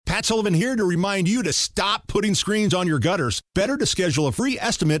Matt Sullivan here to remind you to stop putting screens on your gutters. Better to schedule a free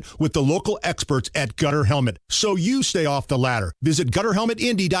estimate with the local experts at Gutter Helmet so you stay off the ladder. Visit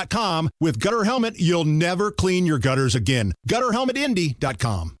GutterHelmetIndy.com. With Gutter Helmet, you'll never clean your gutters again.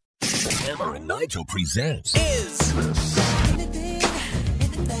 GutterHelmetIndy.com. Hammer and Nigel presents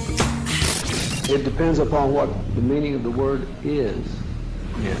It depends upon what the meaning of the word is.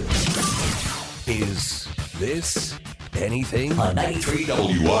 Is this anything? On 93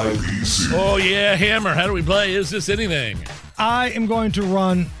 WIBC. Oh, yeah, Hammer. How do we play Is This Anything? I am going to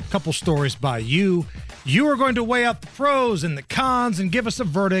run a couple stories by you. You are going to weigh out the pros and the cons and give us a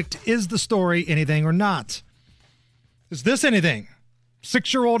verdict. Is the story anything or not? Is this anything?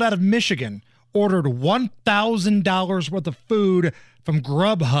 6-year-old out of Michigan ordered $1,000 worth of food from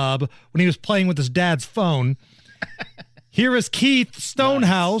Grubhub when he was playing with his dad's phone. Here is Keith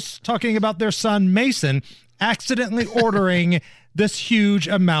Stonehouse talking about their son Mason accidentally ordering this huge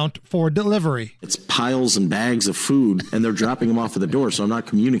amount for delivery. It's piles and bags of food, and they're dropping them off at the door, so I'm not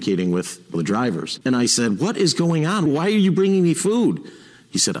communicating with the drivers. And I said, what is going on? Why are you bringing me food?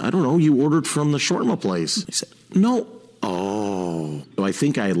 He said, I don't know. You ordered from the shawarma place. I said, no. Oh. So I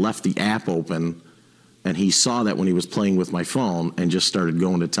think I had left the app open, and he saw that when he was playing with my phone and just started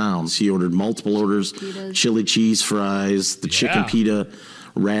going to town. So he ordered multiple orders, chili cheese fries, the chicken pita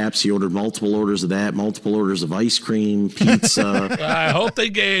wraps. He ordered multiple orders of that, multiple orders of ice cream, pizza. I hope they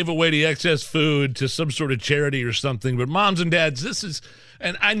gave away the excess food to some sort of charity or something. But moms and dads, this is,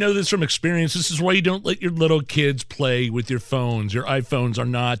 and I know this from experience, this is why you don't let your little kids play with your phones. Your iPhones are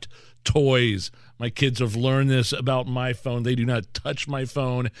not toys. My kids have learned this about my phone. They do not touch my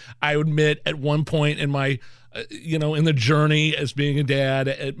phone. I admit at one point in my, in the journey as being a dad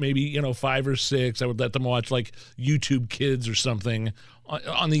at maybe, 5 or 6, I would let them watch like YouTube Kids or something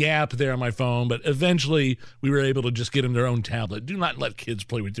on the app there on my phone. But eventually we were able to just get them their own tablet. Do not let kids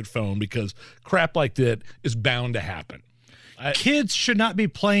play with your phone because crap like that is bound to happen. Kids should not be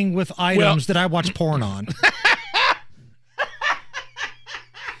playing with items that I watch porn on.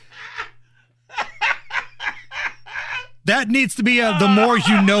 That needs to be a the more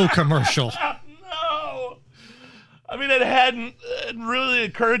you know commercial. No. I mean, it hadn't really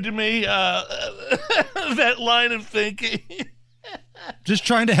occurred to me, that line of thinking. Just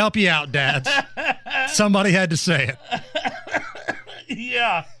trying to help you out, Dad. Somebody had to say it.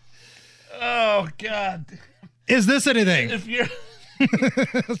 Yeah. Oh, God. Is this anything? If you're...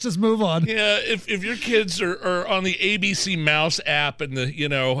 Let's just move on. Yeah, if your kids are on the ABC Mouse app and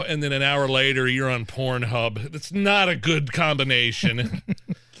and then an hour later you're on Pornhub, that's not a good combination.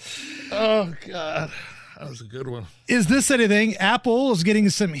 Oh God, that was a good one. Is this anything? Apple is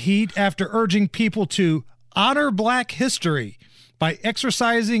getting some heat after urging people to honor Black history by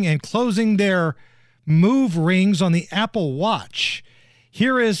exercising and closing their move rings on the Apple Watch.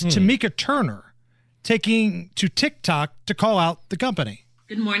 Here is Tamika Turner taking to TikTok to call out the company.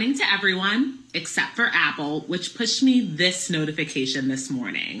 Good morning to everyone, except for Apple, which pushed me this notification this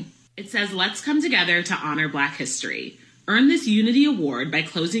morning. It says, let's come together to honor Black history. Earn this Unity Award by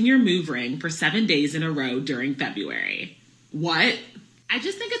closing your move ring for 7 days in a row during February. What? I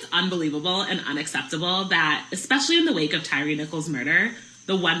just think it's unbelievable and unacceptable that, especially in the wake of Tyre Nichols' murder,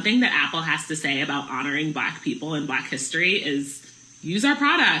 the one thing that Apple has to say about honoring Black people and Black history is use our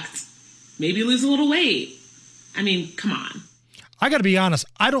product. Maybe lose a little weight. I mean, come on. I got to be honest.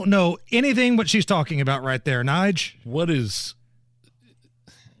 I don't know anything what she's talking about right there, Nige. What is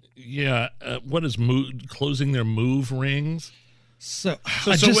closing their move rings? So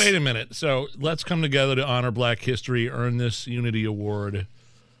wait a minute. So let's come together to honor Black history, earn this Unity Award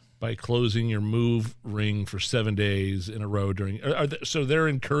by closing your move ring for 7 days in a row so they're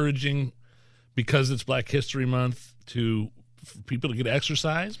encouraging, because it's Black History Month, for people to get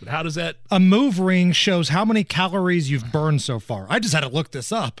exercise, but how does that? A move ring shows how many calories you've burned so far. I just had to look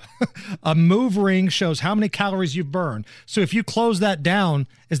this up. A move ring shows how many calories you've burned. So if you close that down,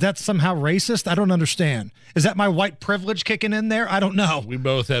 is that somehow racist? I don't understand. Is that my white privilege kicking in there? I don't know. We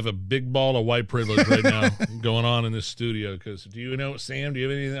both have a big ball of white privilege right now going on in this studio. Because do you know, Sam, do you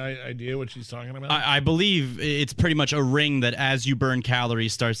have any idea what she's talking about? I believe it's pretty much a ring that as you burn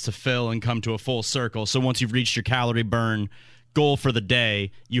calories starts to fill and come to a full circle. So once you've reached your calorie burn goal for the day,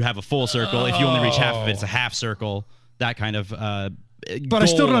 you have a full circle. If you only reach half of it, it's a half circle. That kind of But I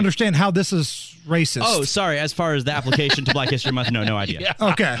still don't understand how this is racist. Oh, sorry. As far as the application to Black History Month, no idea. Yeah.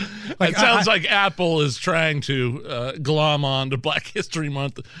 Okay. It sounds like Apple is trying to glom on to Black History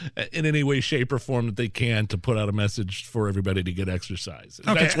Month in any way, shape, or form that they can to put out a message for everybody to get exercise.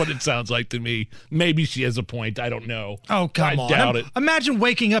 Okay. That's what it sounds like to me. Maybe she has a point. I don't know. Oh, come on. I doubt it. Imagine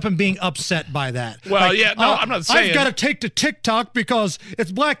waking up and being upset by that. Well, I'm not saying. I've got to take to TikTok because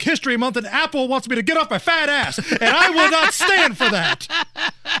it's Black History Month and Apple wants me to get off my fat ass, and I will not stand for that.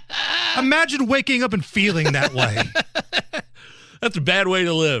 Imagine waking up and feeling that way. That's a bad way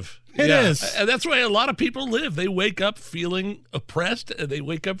to live. It is. And that's why a lot of people live. They wake up feeling oppressed. They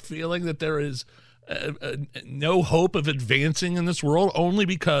wake up feeling that there is no hope of advancing in this world only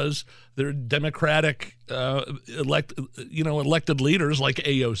because they're Democratic elected leaders like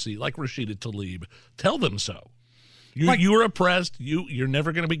AOC, like Rashida Tlaib. Tell them so. You are oppressed. You're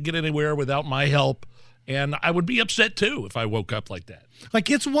never going to get anywhere without my help. And I would be upset, too, if I woke up like that. Like,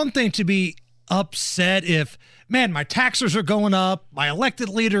 it's one thing to be upset if, man, my taxes are going up, my elected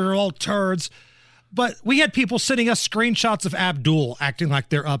leader are all turds. But we had people sending us screenshots of Abdul acting like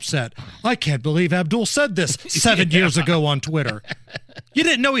they're upset. I can't believe Abdul said this 7 years ago on Twitter. You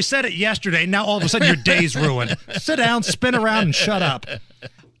didn't know he said it yesterday. Now all of a sudden your day's ruined. Sit down, spin around, and shut up.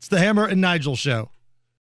 It's the Hammer and Nigel Show.